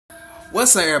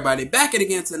What's up, everybody? Back at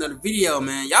again to another video,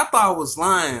 man. Y'all thought I was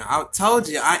lying. I told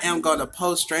you I am gonna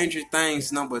post Stranger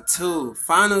Things #2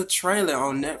 final trailer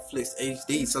on Netflix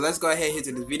HD. So let's go ahead and hit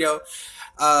to this video.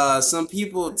 Some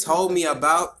people told me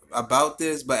about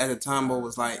this, but at the time I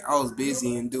was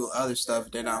busy and doing other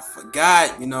stuff that I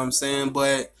forgot. You know what I'm saying?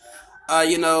 But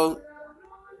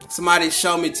somebody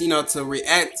showed me to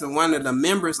react to one of the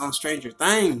members on Stranger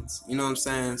Things. You know what I'm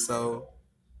saying? So.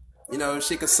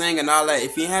 She could sing and all that.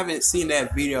 If you haven't seen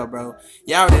that video, bro,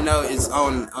 y'all already know it's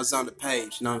on the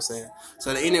page. You know what I'm saying?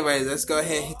 So anyways, let's go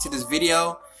ahead and hit to this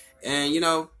video. And,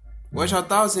 what's your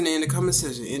thoughts in the comment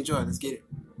section? Enjoy. Let's get it.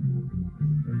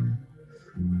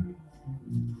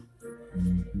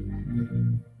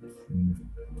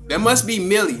 That must be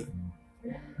Millie.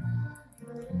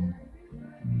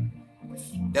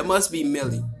 That must be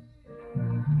Millie.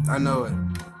 I know it.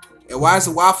 And why is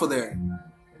the waffle there?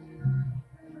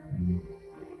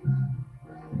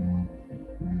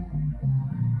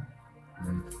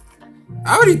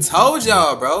 I already told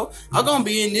y'all, bro. I'm gonna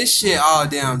be in this shit all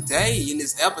damn day in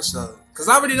this episode. Cause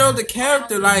I already know the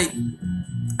character like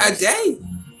a day.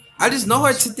 I just know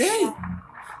her today.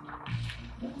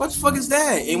 What the fuck is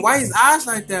that? And why his eyes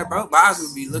like that, bro? My eyes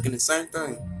would be looking the same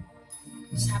thing.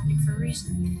 It's happening for a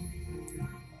reason.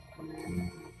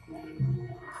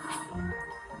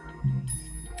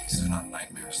 These are not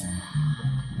nightmares.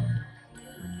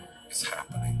 It's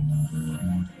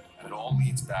happening. And it all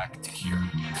leads back to here.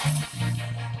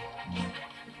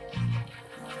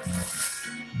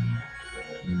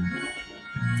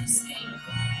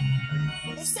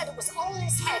 You said it was all in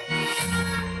his head.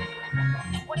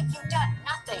 And what have you done?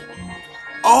 Nothing.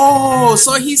 Oh,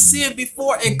 so he see it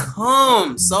before it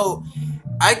comes. So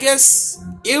I guess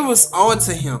it was on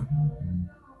to him.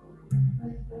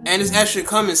 And it's actually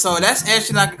coming. So that's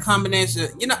actually like a combination.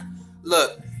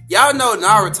 Look, y'all know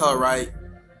Naruto, right?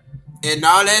 And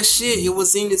all that shit, it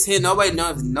was in his head. Nobody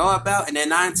know about. And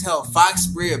then until Fox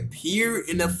reappeared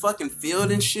in the fucking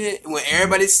field and shit. And when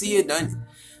everybody see it, done,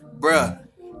 bruh,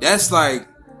 that's like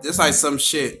some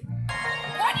shit.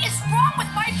 What is wrong with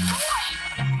my boy?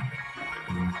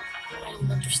 I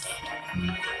don't understand.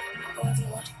 However,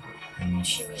 what?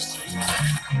 She was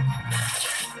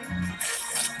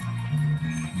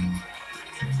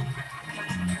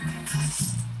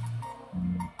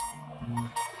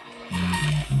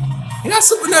He got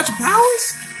supernatural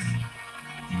powers?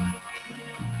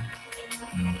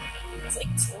 It's like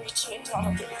it's reaching into all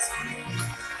of this.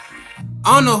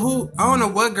 I don't know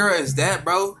what girl is that,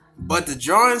 bro. But the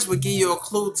drawings would give you a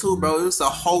clue too, bro. It was a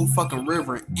whole fucking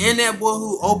river. And that boy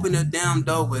who opened the damn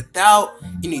door without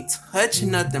any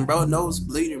touching nothing, bro. Nose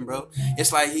bleeding, bro.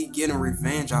 It's like he getting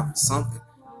revenge off of something.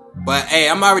 But hey,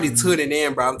 I'm already tuning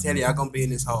in, bro. I'm telling you, I'm gonna be in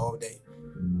this whole day.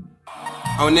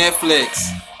 On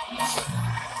Netflix.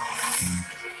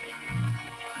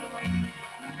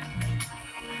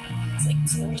 It's like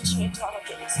it's reaching into all of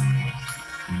this.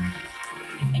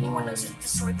 If anyone knows how to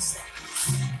destroy this thing,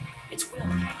 it's Will.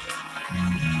 Don't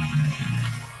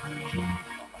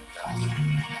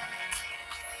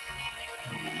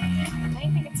you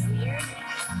think it's weird?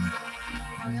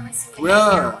 We only seem to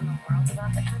Yeah. in the world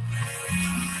about that.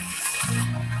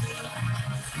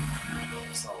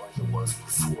 It's not like it was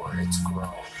before. It's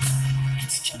grown.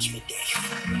 It's Judgment Day.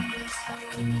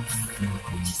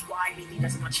 Which is why we need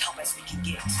as much help as we can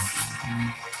get.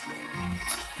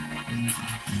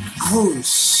 Oh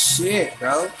shit,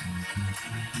 bro.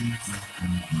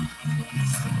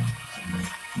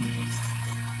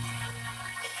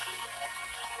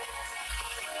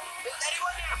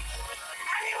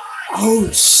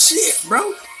 Oh shit,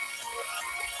 bro.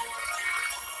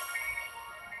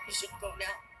 You should go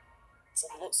now. It's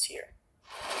almost here.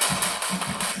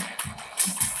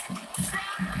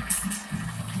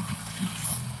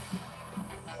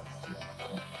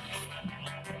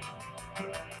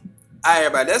 Alright,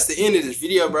 everybody, that's the end of this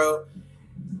video, bro.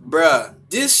 Bruh,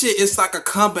 this shit is like a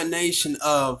combination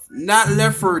of not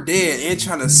Left 4 Dead and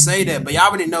trying to say that, but y'all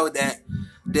already know that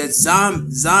the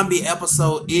zombie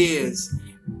episode is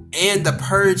and the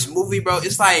Purge movie, bro.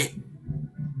 It's like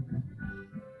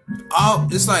all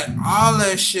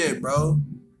that shit, bro.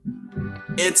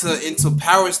 Into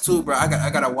Powers 2, bro. I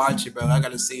gotta watch it, bro. I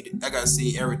gotta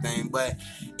see everything. But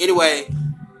anyway,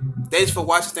 thanks for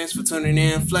watching. Thanks for tuning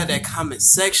in. Flood that comment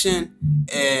section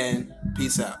and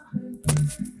peace out.